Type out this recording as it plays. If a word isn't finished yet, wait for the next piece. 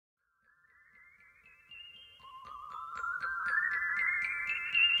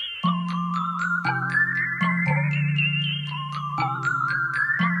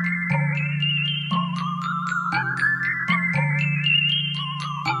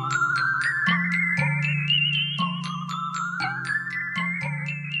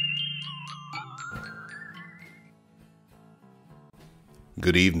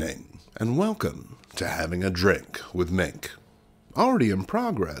Good evening, and welcome to Having a Drink with Mink. Already in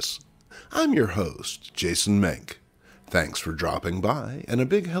progress, I'm your host, Jason Mink. Thanks for dropping by, and a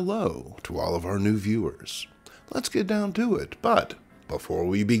big hello to all of our new viewers. Let's get down to it, but before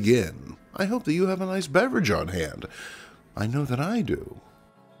we begin, I hope that you have a nice beverage on hand. I know that I do.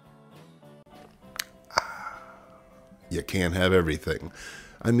 You can't have everything.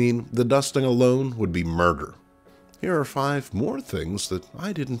 I mean, the dusting alone would be murder. Here are 5 more things that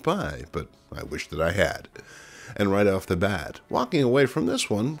I didn't buy, but I wish that I had. And right off the bat, walking away from this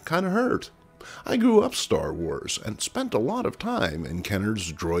one kind of hurt. I grew up Star Wars and spent a lot of time in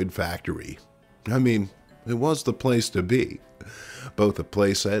Kenner's Droid Factory. I mean, it was the place to be. Both a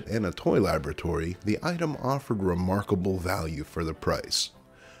playset and a toy laboratory, the item offered remarkable value for the price.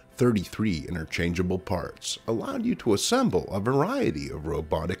 33 interchangeable parts allowed you to assemble a variety of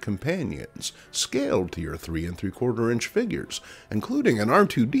robotic companions scaled to your 3 3/4 inch figures, including an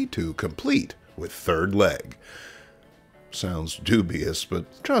R2-D2 complete with third leg. Sounds dubious,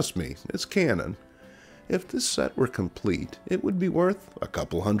 but trust me, it's canon. If this set were complete, it would be worth a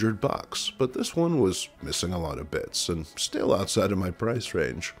couple $100, but this one was missing a lot of bits and still outside of my price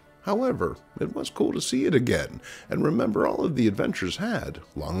range. However, it was cool to see it again and remember all of the adventures had,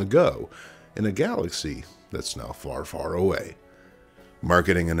 long ago, in a galaxy that's now far, far away.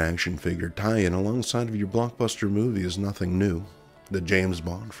 Marketing an action figure tie-in alongside of your blockbuster movie is nothing new. The James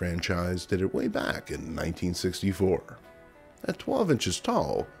Bond franchise did it way back in 1964. At 12 inches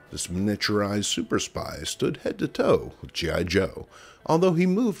tall, this miniaturized super spy stood head-to-toe with G.I. Joe, although he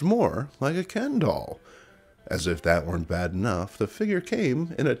moved more like a Ken doll. As if that weren't bad enough, the figure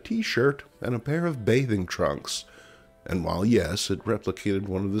came in a t-shirt and a pair of bathing trunks. And while yes, it replicated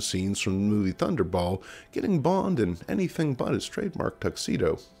one of the scenes from the movie Thunderball, getting Bond in anything but his trademark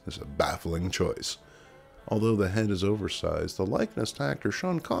tuxedo is a baffling choice. Although the head is oversized, the likeness to actor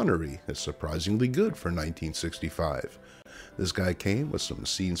Sean Connery is surprisingly good for 1965. This guy came with some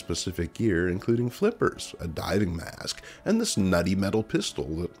scene-specific gear, including flippers, a diving mask, and this nutty metal pistol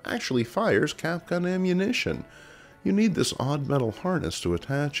that actually fires cap gun ammunition. You need this odd metal harness to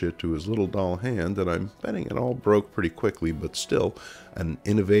attach it to his little doll hand, and I'm betting it all broke pretty quickly, but still, an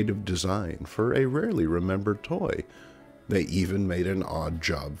innovative design for a rarely remembered toy. They even made an odd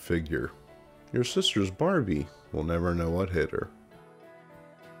job figure. Your sister's Barbie will never know what hit her.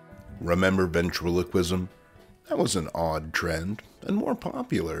 Remember ventriloquism? That was an odd trend, and more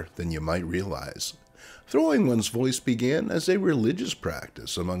popular than you might realize. Throwing one's voice began as a religious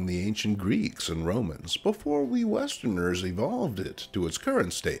practice among the ancient Greeks and Romans before we Westerners evolved it to its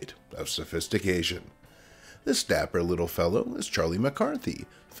current state of sophistication. This dapper little fellow is Charlie McCarthy,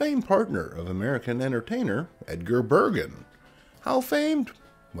 famed partner of American entertainer Edgar Bergen. How famed?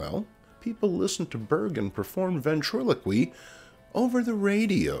 Well, people listened to Bergen perform ventriloquy over the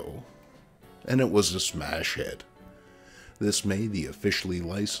radio. And it was a smash hit. This made the officially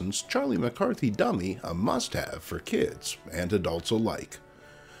licensed Charlie McCarthy dummy a must-have for kids and adults alike.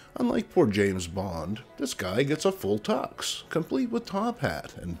 Unlike poor James Bond, this guy gets a full tux, complete with top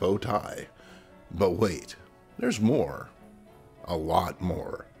hat and bow tie. But wait, there's more. A lot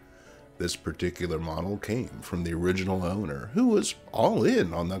more. This particular model came from the original owner, who was all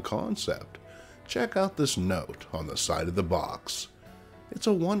in on the concept. Check out this note on the side of the box. It's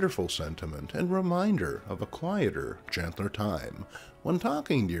a wonderful sentiment and reminder of a quieter, gentler time, when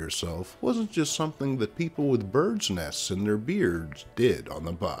talking to yourself wasn't just something that people with birds' nests in their beards did on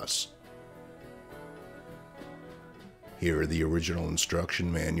the bus. Here are the original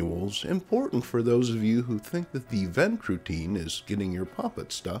instruction manuals, important for those of you who think that the vent routine is getting your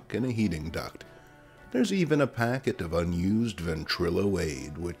puppet stuck in a heating duct. There's even a packet of unused Ventrilo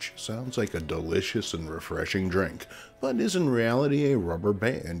Aid, which sounds like a delicious and refreshing drink, but is in reality a rubber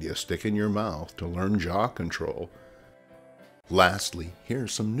band you stick in your mouth to learn jaw control. Lastly, here are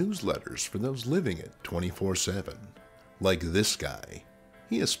some newsletters for those living it 24/7. Like this guy.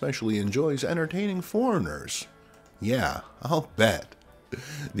 He especially enjoys entertaining foreigners. Yeah, I'll bet.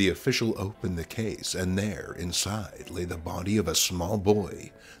 The official opened the case, and there, inside, lay the body of a small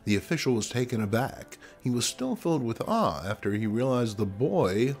boy. The official was taken aback. He was still filled with awe after he realized the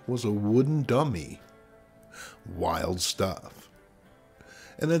boy was a wooden dummy. Wild stuff.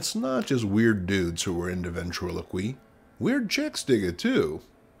 And it's not just weird dudes who are into ventriloquy. Weird chicks dig it too.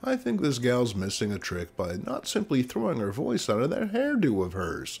 I think this gal's missing a trick by not simply throwing her voice out of that hairdo of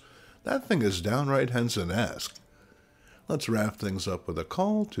hers. That thing is downright Henson-esque. Let's wrap things up with a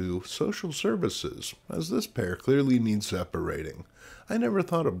call to social services, as this pair clearly needs separating. I never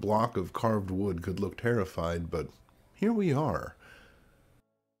thought a block of carved wood could look terrified, but here we are.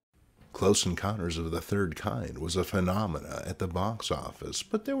 Close Encounters of the Third Kind was a phenomena at the box office,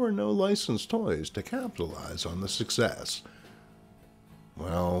 but there were no licensed toys to capitalize on the success.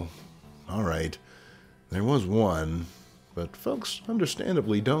 Well, alright, there was one, but folks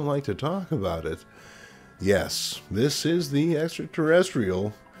understandably don't like to talk about it. Yes, this is the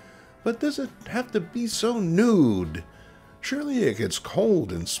extraterrestrial, but does it have to be so nude? Surely it gets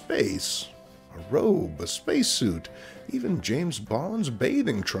cold in space. A robe, a spacesuit, even James Bond's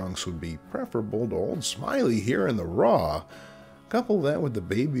bathing trunks would be preferable to old Smiley here in the raw. Couple that with the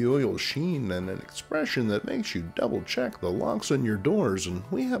baby oil sheen and an expression that makes you double-check the locks on your doors, and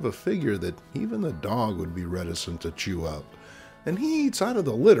we have a figure that even the dog would be reticent to chew up. And he eats out of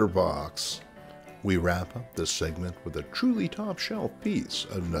the litter box. We wrap up this segment with a truly top-shelf piece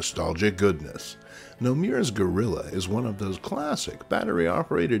of nostalgic goodness. Nomura's Gorilla is one of those classic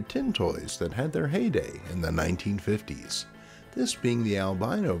battery-operated tin toys that had their heyday in the 1950s. This being the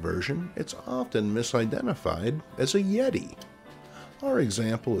albino version, it's often misidentified as a Yeti. Our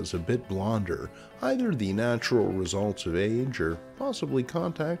example is a bit blonder, either the natural results of age or possibly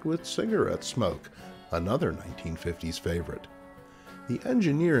contact with cigarette smoke, another 1950s favorite. The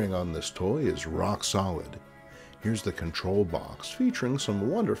engineering on this toy is rock solid. Here's the control box featuring some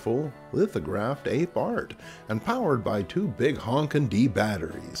wonderful lithographed ape art and powered by two big honkin' D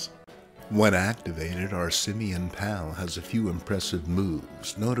batteries. When activated, our simian pal has a few impressive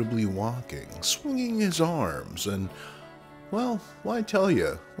moves, notably walking, swinging his arms, and, well, why tell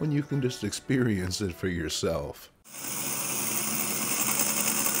you when you can just experience it for yourself?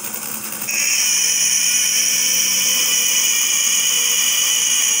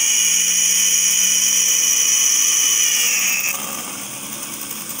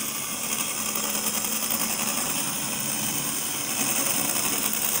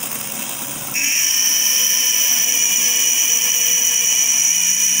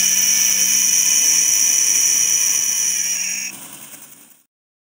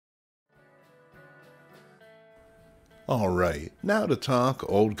 Alright, now to talk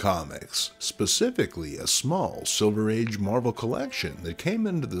old comics, specifically a small Silver Age Marvel collection that came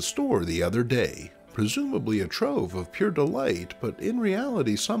into the store the other day, presumably a trove of pure delight, but in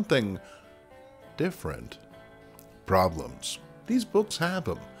reality something different. Problems. These books have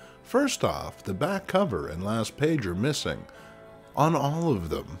them. First off, the back cover and last page are missing. On all of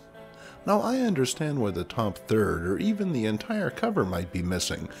them. Now, I understand why the top third or even the entire cover might be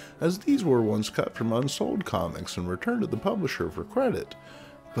missing, as these were once cut from unsold comics and returned to the publisher for credit.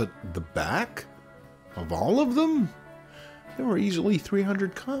 But the back? Of all of them? There were easily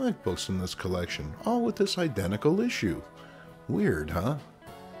 300 comic books in this collection, all with this identical issue. Weird, huh?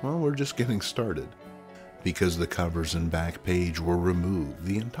 Well, we're just getting started. Because the covers and back page were removed,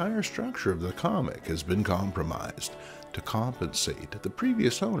 the entire structure of the comic has been compromised. To compensate, the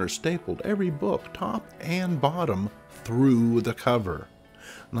previous owner stapled every book, top and bottom, through the cover.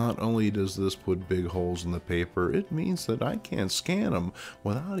 Not only does this put big holes in the paper, it means that I can't scan them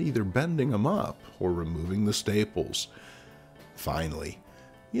without either bending them up or removing the staples. Finally,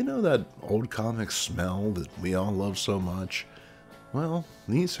 you know that old comic smell that we all love so much? Well,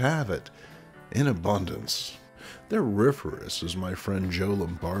 these have it. In abundance. They're riferous, as my friend Joe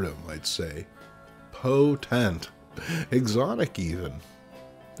Lombardo might say. Potent. Exotic, even.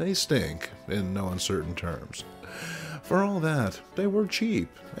 They stink, in no uncertain terms. For all that, they were cheap,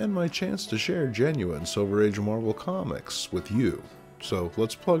 and my chance to share genuine Silver Age Marvel comics with you. So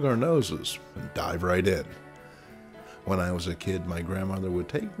let's plug our noses and dive right in. When I was a kid, my grandmother would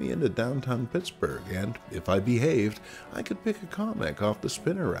take me into downtown Pittsburgh, and if I behaved, I could pick a comic off the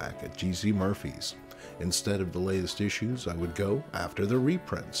spinner rack at G.C. Murphy's. Instead of the latest issues, I would go after the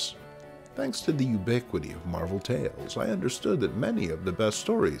reprints. Thanks to the ubiquity of Marvel Tales, I understood that many of the best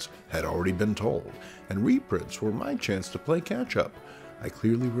stories had already been told, and reprints were my chance to play catch-up. I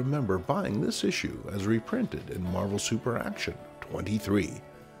clearly remember buying this issue as reprinted in Marvel Super Action 23.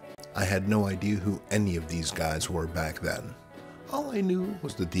 I had no idea who any of these guys were back then. All I knew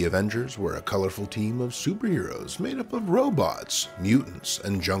was that the Avengers were a colorful team of superheroes made up of robots, mutants,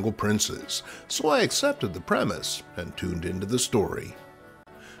 and jungle princes, so I accepted the premise and tuned into the story.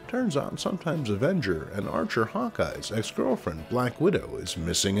 Turns out sometimes Avenger and Archer Hawkeye's ex-girlfriend Black Widow is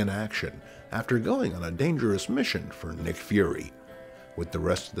missing in action after going on a dangerous mission for Nick Fury. With the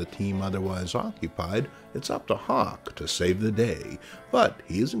rest of the team otherwise occupied, it's up to Hawk to save the day, but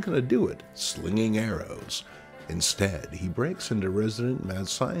he isn't going to do it slinging arrows. Instead, he breaks into resident mad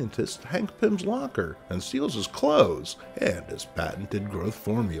scientist Hank Pym's locker and steals his clothes and his patented growth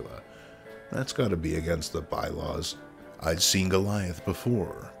formula. That's got to be against the bylaws. I'd seen Goliath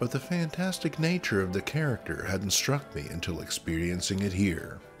before, but the fantastic nature of the character hadn't struck me until experiencing it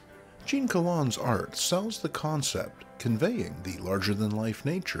here. Gene Colan's art sells the concept, conveying the larger-than-life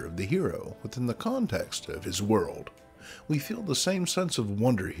nature of the hero within the context of his world. We feel the same sense of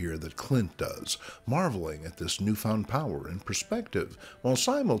wonder here that Clint does, marveling at this newfound power and perspective, while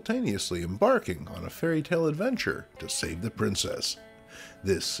simultaneously embarking on a fairy tale adventure to save the princess.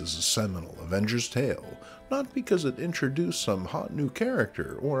 This is a seminal Avengers tale, not because it introduced some hot new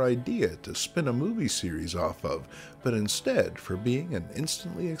character or idea to spin a movie series off of, but instead for being an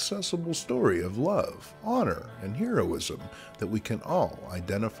instantly accessible story of love, honor, and heroism that we can all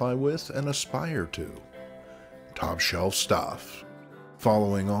identify with and aspire to. Top shelf stuff.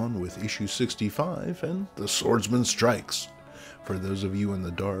 Following on with issue 65 and The Swordsman Strikes. For those of you in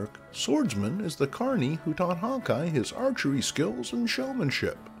the dark, Swordsman is the carny who taught Hawkeye his archery skills and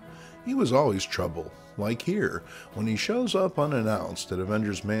showmanship. He was always trouble, like here, when he shows up unannounced at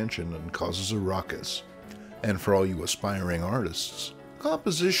Avengers Mansion and causes a ruckus. And for all you aspiring artists,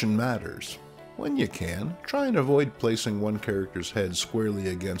 composition matters. When you can, try and avoid placing one character's head squarely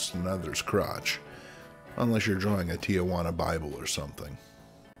against another's crotch. Unless you're drawing a Tijuana Bible or something.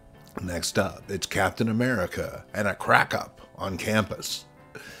 Next up, it's Captain America and a crack-up on campus.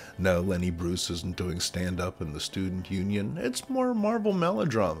 No, Lenny Bruce isn't doing stand-up in the student union. It's more Marvel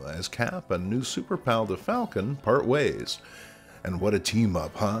melodrama as Cap and new super pal the Falcon part ways. And what a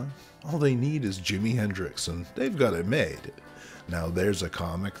team-up, huh? All they need is Jimi Hendrix, and they've got it made. Now there's a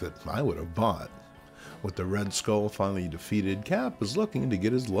comic that I would have bought. With the Red Skull finally defeated, Cap is looking to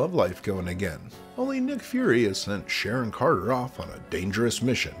get his love life going again. Only Nick Fury has sent Sharon Carter off on a dangerous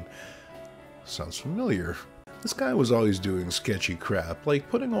mission. Sounds familiar. This guy was always doing sketchy crap, like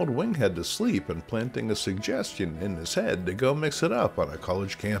putting old Winghead to sleep and planting a suggestion in his head to go mix it up on a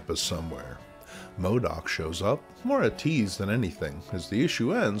college campus somewhere. MODOK shows up, more a tease than anything, as the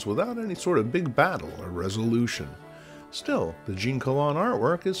issue ends without any sort of big battle or resolution. Still, the Gene Colan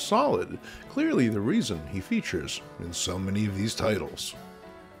artwork is solid, clearly the reason he features in so many of these titles.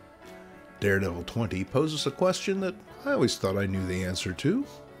 Daredevil 20 poses a question that I always thought I knew the answer to.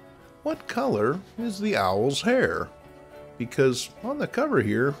 What color is the owl's hair? Because on the cover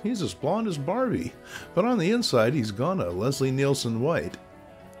here, he's as blonde as Barbie, but on the inside he's gone a Leslie Nielsen white.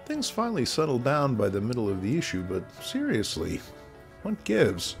 Things finally settle down by the middle of the issue, but seriously, what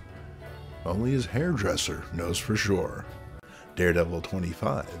gives? Only his hairdresser knows for sure. Daredevil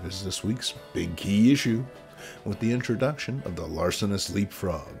 25 is this week's big key issue, with the introduction of the larcenous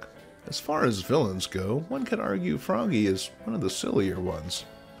leapfrog. As far as villains go, one could argue Froggy is one of the sillier ones.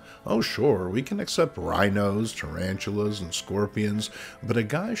 Oh sure, we can accept rhinos, tarantulas, and scorpions, but a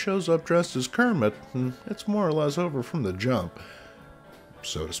guy shows up dressed as Kermit, and it's more or less over from the jump,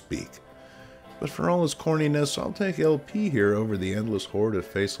 so to speak. But for all his corniness, I'll take LP here over the endless horde of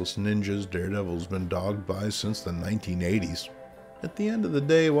faceless ninjas Daredevil's been dogged by since the 1980s. At the end of the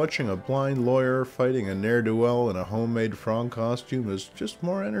day, watching a blind lawyer fighting a ne'er-do-well in a homemade frog costume is just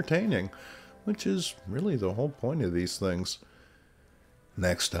more entertaining, which is really the whole point of these things.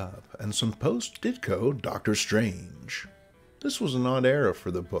 Next up, and some post-Ditko Doctor Strange. This was an odd era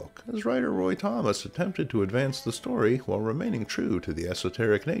for the book, as writer Roy Thomas attempted to advance the story while remaining true to the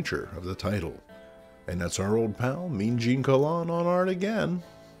esoteric nature of the title. And that's our old pal, Mean Gene Colan, on art again.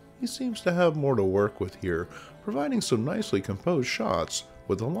 He seems to have more to work with here, providing some nicely composed shots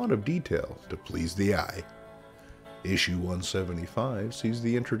with a lot of detail to please the eye. Issue 175 sees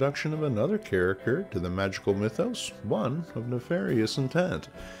the introduction of another character to the magical mythos, one of nefarious intent.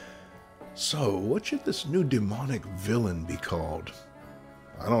 So, what should this new demonic villain be called?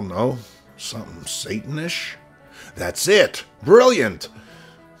 I don't know, something Satanish? That's it! Brilliant!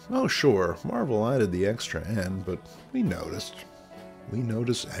 Oh sure, Marvel added the extra N, but we noticed. We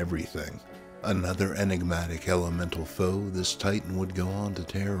notice everything. Another enigmatic elemental foe, this Titan would go on to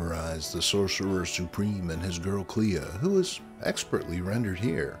terrorize the Sorcerer Supreme and his girl Clea, who is expertly rendered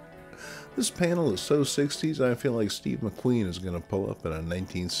here. This panel is so 60s, I feel like Steve McQueen is going to pull up in a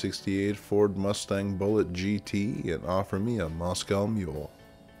 1968 Ford Mustang Bullitt GT and offer me a Moscow Mule.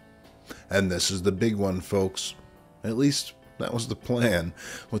 And this is the big one, folks. At least, that was the plan,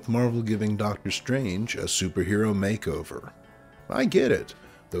 with Marvel giving Doctor Strange a superhero makeover. I get it.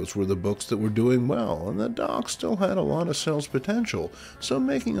 Those were the books that were doing well, and the Doc still had a lot of sales potential, so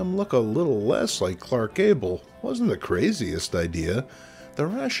making him look a little less like Clark Gable wasn't the craziest idea. The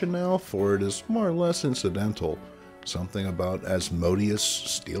rationale for it is more or less incidental. Something about Asmodeus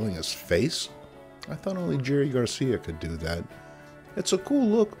stealing his face? I thought only Jerry Garcia could do that. It's a cool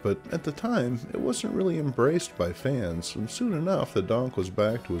look, but at the time, it wasn't really embraced by fans, and soon enough the Donk was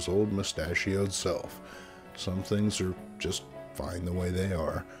back to his old mustachioed self. Some things are just fine the way they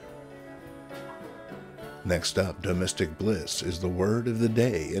are. Next up, domestic bliss is the word of the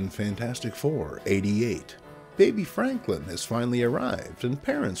day in Fantastic Four '88. Baby Franklin has finally arrived, and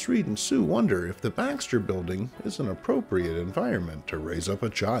parents Reed and Sue wonder if the Baxter building is an appropriate environment to raise up a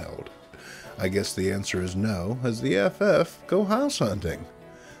child. I guess the answer is no, as the FF go house hunting.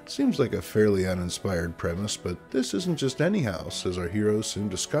 Seems like a fairly uninspired premise, but this isn't just any house, as our heroes soon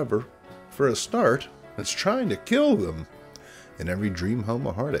discover. For a start, it's trying to kill them. In every dream home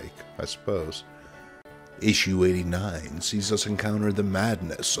a heartache, I suppose. Issue 89 sees us encounter the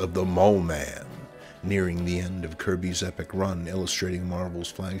madness of the Mole Man. Nearing the end of Kirby's epic run illustrating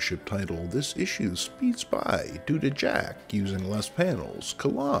Marvel's flagship title, this issue speeds by due to Jack using less panels,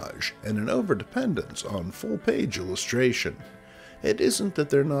 collage, and an overdependence on full-page illustration. It isn't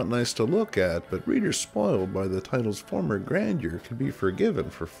that they're not nice to look at, but readers spoiled by the title's former grandeur can be forgiven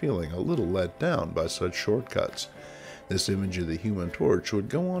for feeling a little let down by such shortcuts. This image of the Human Torch would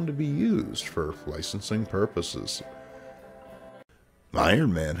go on to be used for licensing purposes.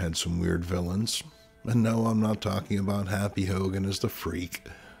 Iron Man had some weird villains. And no, I'm not talking about Happy Hogan as the Freak.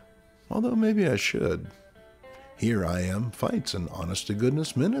 Although maybe I should. Here I Am fights an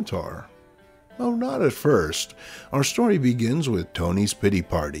honest-to-goodness Minotaur. Oh, not at first. Our story begins with Tony's pity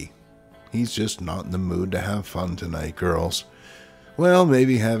party. He's just not in the mood to have fun tonight, girls. Well,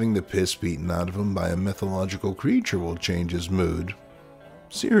 maybe having the piss beaten out of him by a mythological creature will change his mood.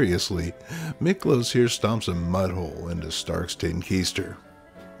 Seriously, Miklos here stomps a mud hole into Stark's tin keister.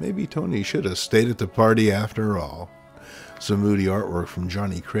 Maybe Tony should have stayed at the party after all. Some moody artwork from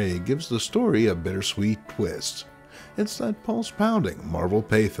Johnny Craig gives the story a bittersweet twist. It's that pulse-pounding Marvel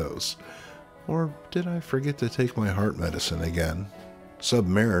pathos. Or did I forget to take my heart medicine again?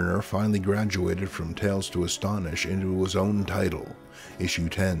 Submariner finally graduated from Tales to Astonish into his own title. Issue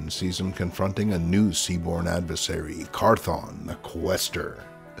 10 sees him confronting a new seaborne adversary, Carthon, the Quester.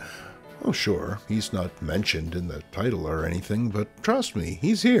 Oh sure, he's not mentioned in the title or anything, but trust me,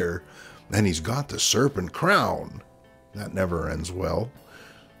 he's here. And he's got the serpent crown. That never ends well.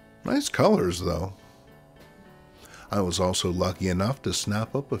 Nice colors, though. I was also lucky enough to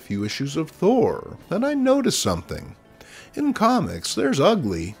snap up a few issues of Thor, and I noticed something. In comics, there's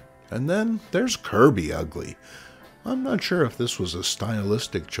Ugly, and then there's Kirby Ugly. I'm not sure if this was a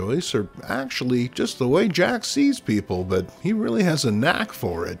stylistic choice or actually just the way Jack sees people, but he really has a knack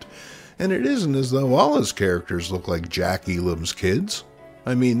for it. And it isn't as though all his characters look like Jack Elam's kids.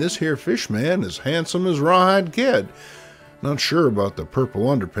 I mean, this here fish man is handsome as Rawhide Kid. Not sure about the purple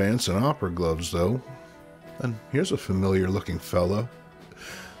underpants and opera gloves, though. And here's a familiar-looking fellow.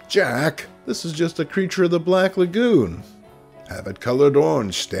 Jack, this is just a creature of the Black Lagoon. Have it colored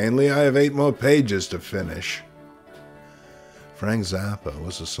orange, Stanley. I have 8 more pages to finish. Frank Zappa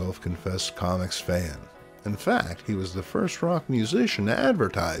was a self-confessed comics fan. In fact, he was the first rock musician to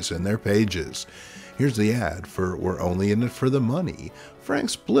advertise in their pages. Here's the ad for We're Only In It For The Money,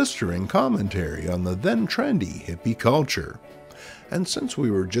 Frank's blistering commentary on the then-trendy hippie culture. And since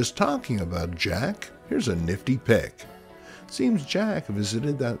we were just talking about Jack, here's a nifty pic. Seems Jack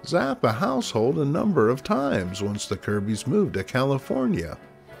visited that Zappa household a number of times once the Kirbys moved to California.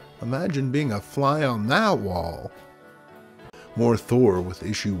 Imagine being a fly on that wall. More Thor with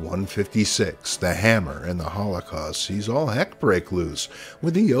issue 156, The Hammer and the Holocaust sees all heck break loose,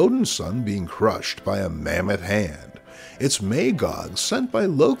 with the Odin son being crushed by a mammoth hand. It's Magog sent by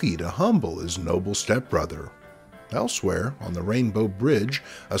Loki to humble his noble stepbrother. Elsewhere, on the Rainbow Bridge,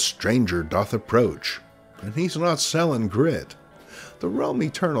 a stranger doth approach, and he's not selling grit. The Realm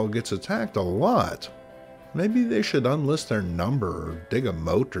Eternal gets attacked a lot. Maybe they should unlist their number or dig a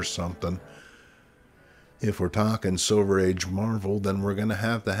moat or something. If we're talking Silver Age Marvel, then we're going to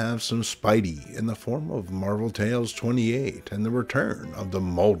have some Spidey in the form of Marvel Tales 28 and the return of the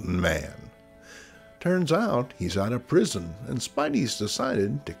Molten Man. Turns out he's out of prison, and Spidey's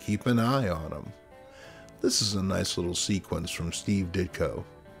decided to keep an eye on him. This is a nice little sequence from Steve Ditko.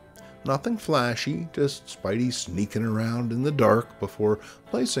 Nothing flashy, just Spidey sneaking around in the dark before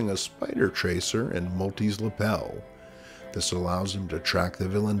placing a spider tracer in Multi's lapel. This allows him to track the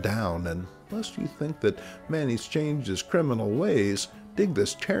villain down, and lest you think that Manny's changed his criminal ways, dig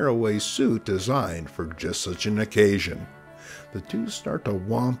this tearaway suit designed for just such an occasion. The two start to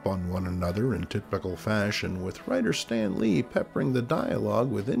whomp on one another in typical fashion, with writer Stan Lee peppering the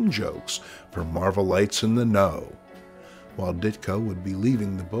dialogue with in-jokes for Marvelites in the know. While Ditko would be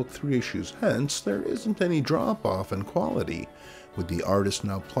leaving the book 3 issues hence, there isn't any drop-off in quality. With the artist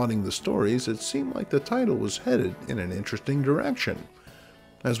now plotting the stories, it seemed like the title was headed in an interesting direction.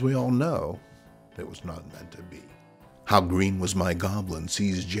 As we all know, it was not meant to be. How Green Was My Goblin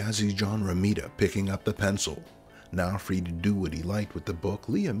sees Jazzy John Romita picking up the pencil. Now free to do what he liked with the book,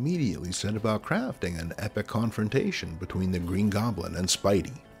 Lee immediately set about crafting an epic confrontation between the Green Goblin and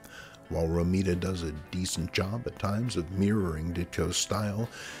Spidey. While Romita does a decent job at times of mirroring Ditko's style,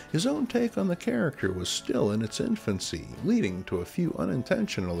 his own take on the character was still in its infancy, leading to a few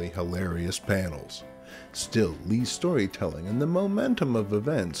unintentionally hilarious panels. Still, Lee's storytelling and the momentum of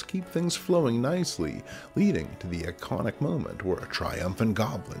events keep things flowing nicely, leading to the iconic moment where a triumphant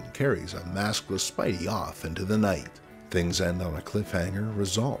goblin carries a maskless Spidey off into the night. Things end on a cliffhanger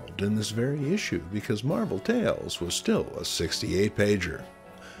resolved in this very issue because Marvel Tales was still a 68-pager.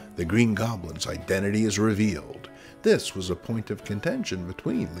 The Green Goblin's identity is revealed. This was a point of contention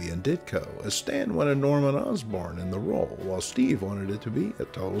between Lee and Ditko, as Stan wanted Norman Osborn in the role, while Steve wanted it to be a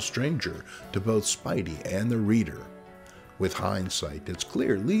total stranger to both Spidey and the reader. With hindsight, it's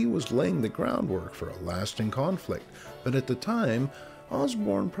clear Lee was laying the groundwork for a lasting conflict, but at the time,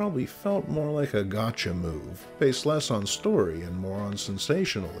 Osborn probably felt more like a gotcha move, based less on story and more on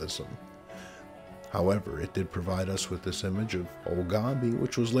sensationalism. However, it did provide us with this image of Old Gobby,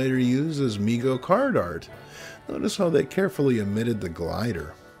 which was later used as Mego card art. Notice how they carefully omitted the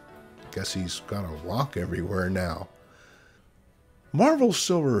glider. Guess he's gotta walk everywhere now. Marvel's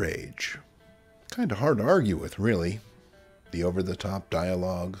Silver Age. Kinda hard to argue with, really. The over-the-top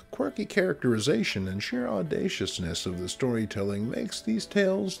dialogue, quirky characterization, and sheer audaciousness of the storytelling makes these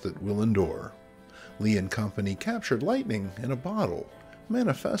tales that will endure. Lee and company captured lightning in a bottle,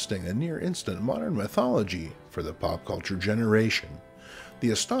 manifesting a near-instant modern mythology for the pop culture generation.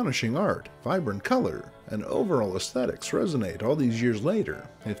 The astonishing art, vibrant color, and overall aesthetics resonate all these years later.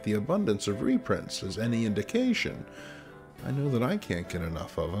 If the abundance of reprints is any indication, I know that I can't get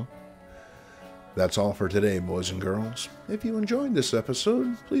enough of them. That's all for today, boys and girls. If you enjoyed this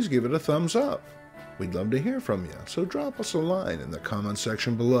episode, please give it a thumbs up. We'd love to hear from you, so drop us a line in the comment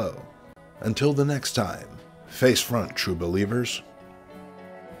section below. Until the next time, face front, true believers.